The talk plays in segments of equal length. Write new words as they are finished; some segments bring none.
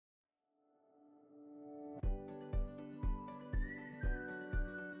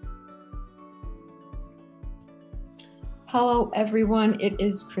Hello, everyone. It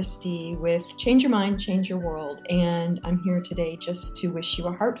is Christy with Change Your Mind, Change Your World. And I'm here today just to wish you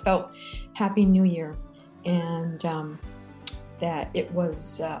a heartfelt Happy New Year. And that it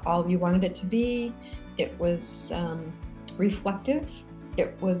was all you wanted it to be. It was reflective.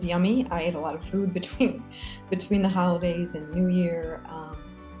 It was yummy. I ate a lot of food between the holidays and New Year.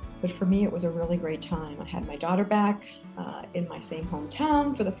 But for me, it was a really great time. I had my daughter back in my same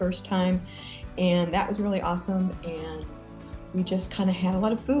hometown for the first time. And that was really awesome. And we just kind of had a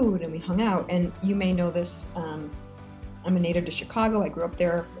lot of food and we hung out. And you may know this, I'm a native to Chicago. I grew up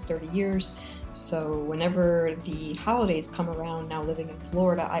there for 30 years. So whenever the holidays come around, now living in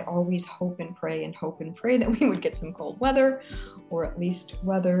Florida, I always hope and pray that we would get some cold weather, or at least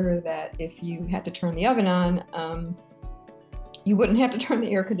weather that if you had to turn the oven on, you wouldn't have to turn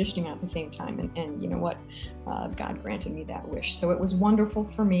the air conditioning on at the same time. And you know what? God granted me that wish. So it was wonderful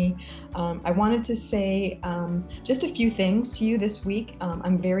for me. I wanted to say just a few things to you this week.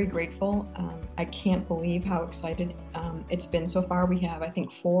 I'm very grateful. I can't believe how excited it's been so far. We have, I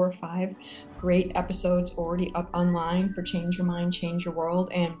think, 4 or 5 great episodes already up online for Change Your Mind, Change Your World.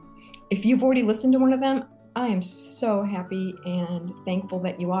 And if you've already listened to one of them, I am so happy and thankful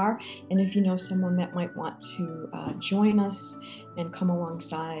that you are. And if you know someone that might want to join us and come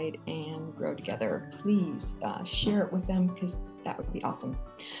alongside and grow together, please share it with them, because that would be awesome.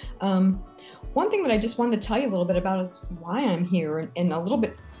 One thing that I just wanted to tell you a little bit about is why I'm here, and a little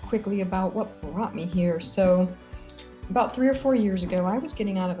bit quickly about what brought me here. So about 3 or 4 years ago, I was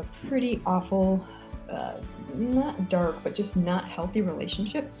getting out of a pretty awful, not dark, but just not healthy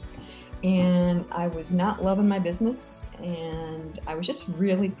relationship. And I was not loving my business, and I was just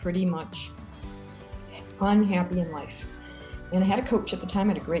really pretty much unhappy in life. And I had a coach at the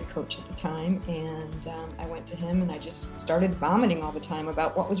time. I had a great coach at the time, and I went to him and I just started vomiting all the time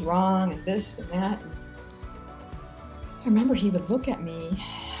about what was wrong and this and that. And I remember he would look at me,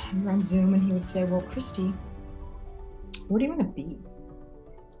 we were on Zoom, and he would say, "Well, Christy, what do you want to be?"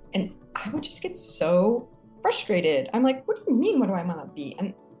 And I would just get so frustrated. I'm like, "What do you mean, what do I want to be?"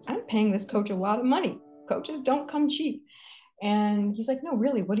 And I'm paying this coach a lot of money. Coaches don't come cheap. And he's like, "No,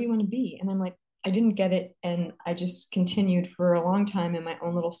 really, what do you want to be?" And I'm like, I didn't get it. And I just continued for a long time in my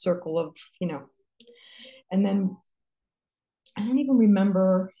own little circle of, and then I don't even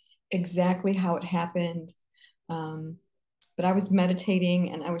remember exactly how it happened. But I was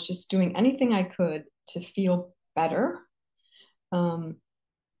meditating and I was just doing anything I could to feel better. And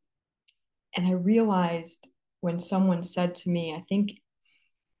I realized when someone said to me, I think,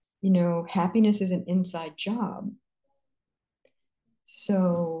 happiness is an inside job.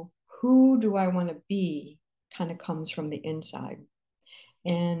 So who do I want to be kind of comes from the inside.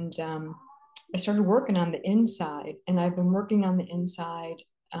 And I started working on the inside, and I've been working on the inside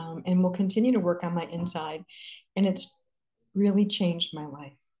and will continue to work on my inside. And it's really changed my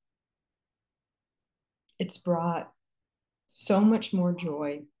life. It's brought so much more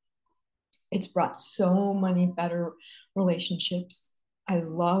joy. It's brought so many better relationships. I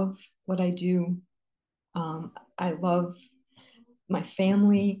love what I do. I love my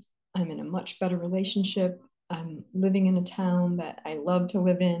family. I'm in a much better relationship. I'm living in a town that I love to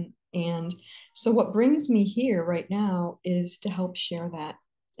live in. And so what brings me here right now is to help share that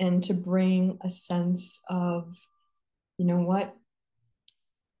and to bring a sense of, you know what?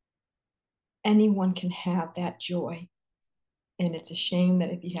 Anyone can have that joy. And it's a shame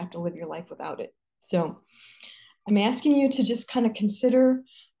that if you have to live your life without it. So I'm asking you to just kind of consider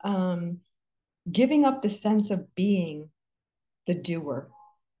giving up the sense of being the doer.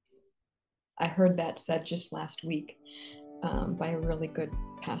 I heard that said just last week by a really good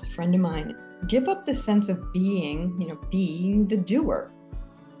past friend of mine. Give up the sense of being, being the doer.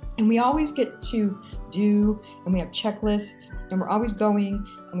 And we always get to do, and we have checklists, and we're always going,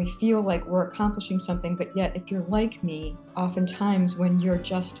 and we feel like we're accomplishing something. But yet, if you're like me, oftentimes when you're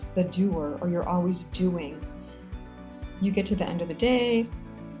just the doer, or you're always doing, you get to the end of the day,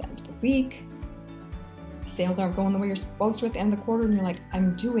 the end of the week, sales aren't going the way you're supposed to at the end of the quarter, and you're like,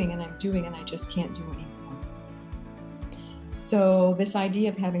 I'm doing, and I just can't do anymore. So this idea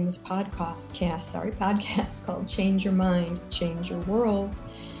of having this podcast called Change Your Mind, Change Your World,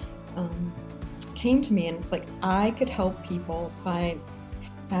 came to me, and it's like I could help people by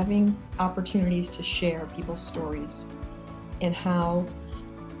having opportunities to share people's stories and how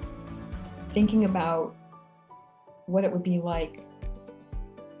thinking about what it would be like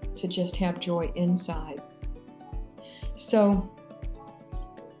to just have joy inside. So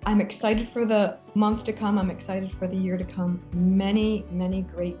I'm excited for the month to come. I'm excited for the year to come. Many, many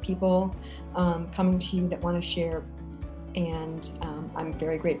great people coming to you that want to share And I'm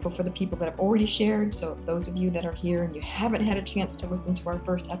very grateful for the people that have already shared. So those of you that are here and you haven't had a chance to listen to our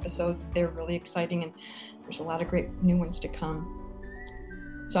first episodes, they're really exciting, and there's a lot of great new ones to come.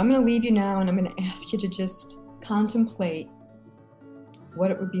 So I'm going to leave you now, and I'm going to ask you to just contemplate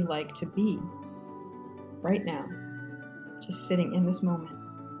what it would be like to be right now, just sitting in this moment.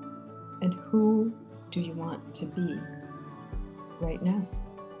 And who do you want to be right now,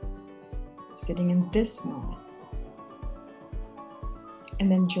 sitting in this moment?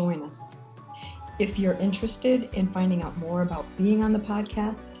 And then join us. If you're interested in finding out more about being on the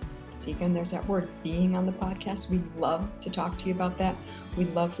podcast, see again, there's that word, being on the podcast. We'd love to talk to you about that.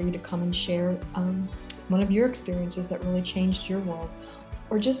 We'd love for you to come and share one of your experiences that really changed your world,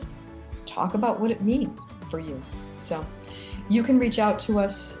 or just talk about what it means for you. So you can reach out to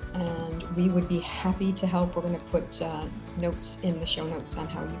us, and we would be happy to help. We're going to put notes in the show notes on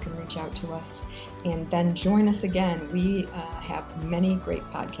how you can reach out to us. And then join us again. We have many great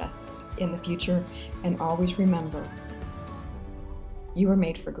podcasts in the future. And always remember, you are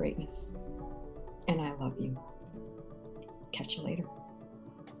made for greatness. And I love you. Catch you later.